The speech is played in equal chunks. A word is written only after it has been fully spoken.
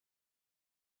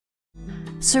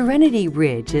Serenity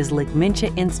Ridge is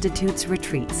Ligmincha Institute's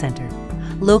retreat center,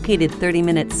 located 30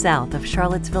 minutes south of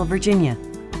Charlottesville, Virginia.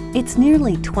 Its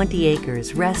nearly 20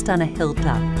 acres rest on a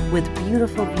hilltop with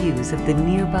beautiful views of the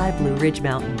nearby Blue Ridge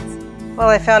Mountains. Well,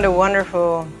 I found a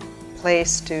wonderful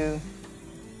place to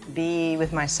be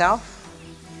with myself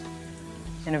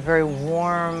in a very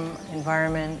warm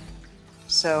environment.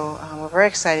 So we're very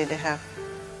excited to have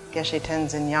Geshe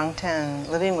Tenzin Yangten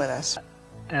living with us.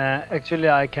 Actually,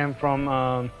 I came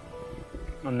from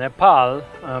Nepal.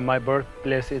 My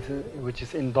birthplace which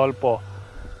is in Dolpo.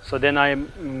 So then I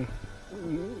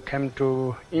came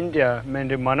to India,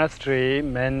 Mandir Monastery,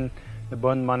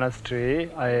 Bon Monastery,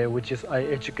 I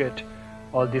educate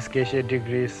all these Geshe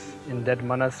degrees in that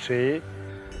monastery.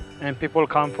 And people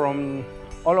come from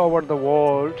all over the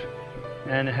world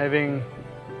and having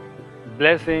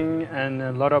blessing and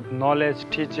a lot of knowledge,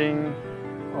 teaching,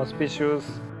 auspicious.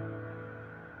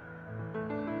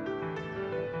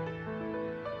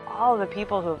 All the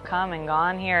people who have come and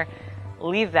gone here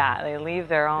leave that. They leave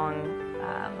their own,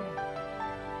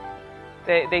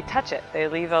 they touch it. They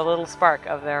leave a little spark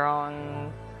of their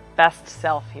own best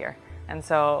self here. And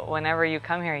so whenever you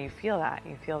come here, you feel that.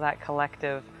 You feel that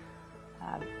collective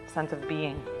sense of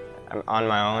being. On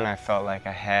my own, I felt like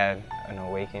I had an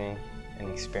awakening, an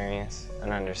experience,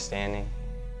 an understanding,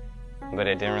 but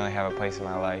it didn't really have a place in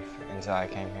my life until I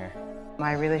came here.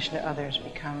 My relation to others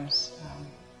becomes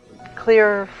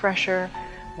clearer, fresher,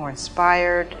 more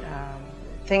inspired.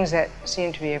 Things that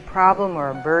seem to be a problem or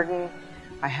a burden,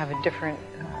 I have a different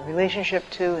relationship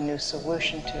to, a new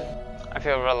solution to. I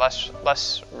feel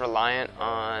less reliant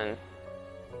on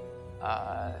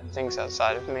things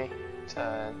outside of me.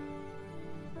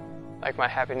 Like my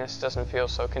happiness doesn't feel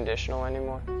so conditional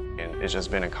anymore. And it's just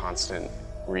been a constant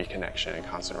reconnection, a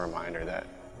constant reminder that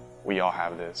we all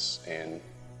have this, and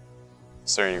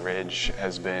Serenity Ridge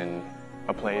has been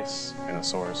a place and a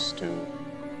source to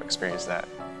experience that.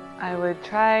 I would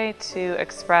try to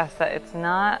express that it's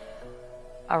not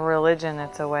a religion,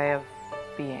 it's a way of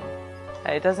being.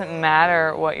 It doesn't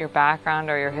matter what your background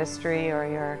or your history or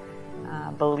your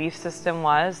belief system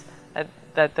was,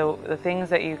 that the things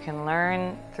that you can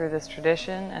learn through this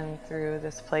tradition and through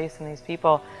this place and these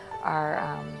people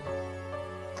are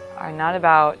not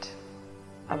about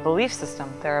a belief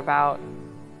system. They're about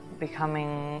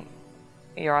becoming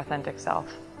your authentic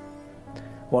self.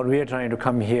 What we are trying to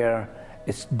come here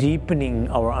is deepening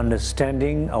our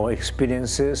understanding, our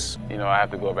experiences. You know, I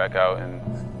have to go back out and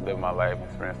live my life,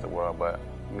 experience the world, but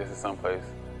this is someplace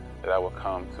that I will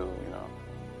come to, you know.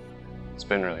 It's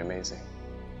been really amazing.